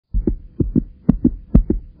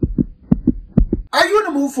Are you in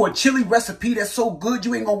the mood for a chili recipe that's so good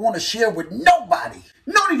you ain't gonna want to share with nobody?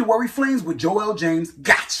 No need to worry, Flames with Joel James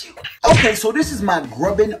got you. Okay, so this is my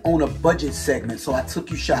grubbing on a budget segment, so I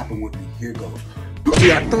took you shopping with me. Here goes.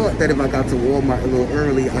 See, I thought that if I got to Walmart a little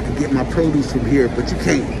early, I could get my produce from here, but you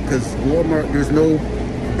can't, because Walmart, there's no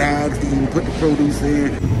bags to even put the produce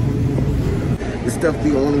in. The stuff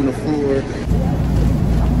be all on the floor.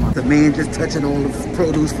 The man just touching all the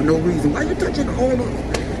produce for no reason. Why are you touching all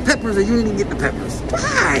the peppers and you ain't even get the peppers?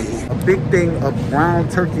 Why? A big thing of brown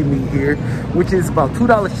turkey meat here, which is about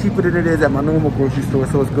 $2 cheaper than it is at my normal grocery store,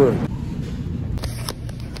 so it's good.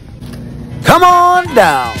 Come on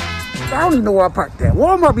down. I don't even know where I parked that.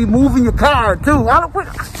 Walmart be moving your car too. I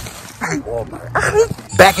hate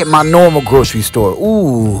Walmart. Back at my normal grocery store.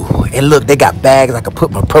 Ooh, and look, they got bags I can put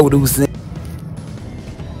my produce in.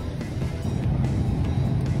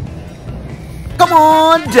 Come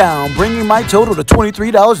on down, bringing my total to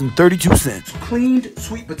 $23.32. Cleaned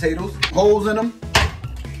sweet potatoes, holes in them.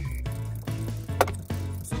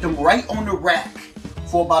 Put them right on the rack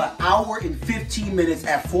for about an hour and 15 minutes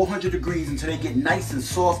at 400 degrees until they get nice and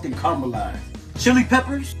soft and caramelized. Chili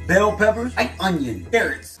peppers, bell peppers, white onion,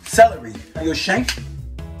 carrots, celery, your shank.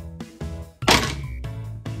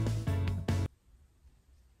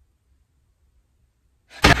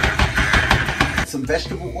 Some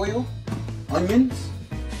vegetable oil, onions,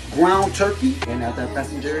 ground turkey, and other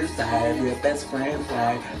passengers to have your best friend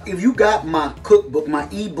fly. If you got my cookbook, my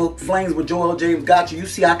ebook, Flames with Joel James got you, you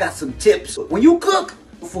see I got some tips. When you cook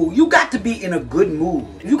food, you got to be in a good mood.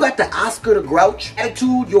 If you got the Oscar the Grouch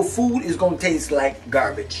attitude, your food is gonna taste like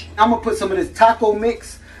garbage. I'm gonna put some of this taco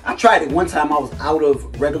mix. I tried it one time. I was out of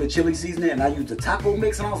regular chili seasoning and I used the taco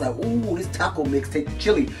mix and I was like, ooh, this taco mix take the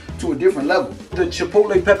chili to a different level. The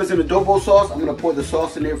chipotle peppers in the adobo sauce, I'm gonna pour the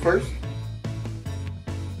sauce in there first.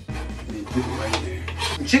 And put it right there.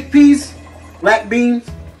 Chickpeas, black beans,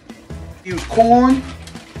 use corn,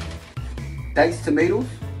 diced tomatoes,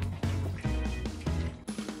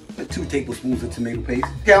 2 tablespoons of tomato paste.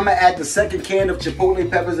 Okay, I'm gonna add the second can of chipotle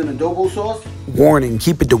peppers and adobo sauce. Warning,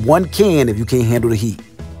 keep it to 1 can if you can't handle the heat.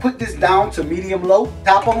 Put this down to medium low,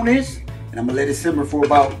 top on this, and I'm gonna let it simmer for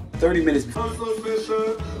about 30 minutes.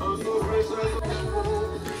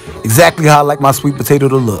 Exactly how I like my sweet potato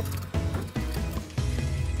to look.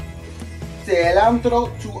 Cilantro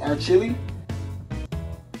to our chili.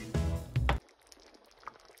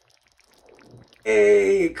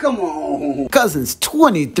 Hey, come on. Cousins,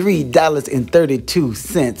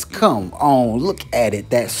 $23.32. Come on, look at it.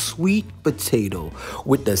 That sweet potato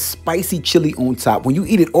with the spicy chili on top. When you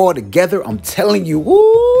eat it all together, I'm telling you,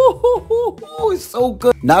 ooh, it's so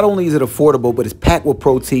good. Not only is it affordable, but it's packed with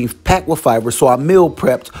protein, packed with fiber. So I meal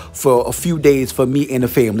prepped for a few days for me and the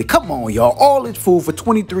family. Come on, y'all. All this food for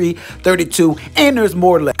 $23.32, and there's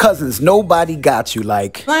more left. Cousins, nobody got you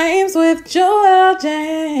like Flames with Joel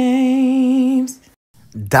James.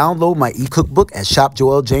 Download my e-cookbook at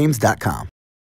shopjoeljames.com.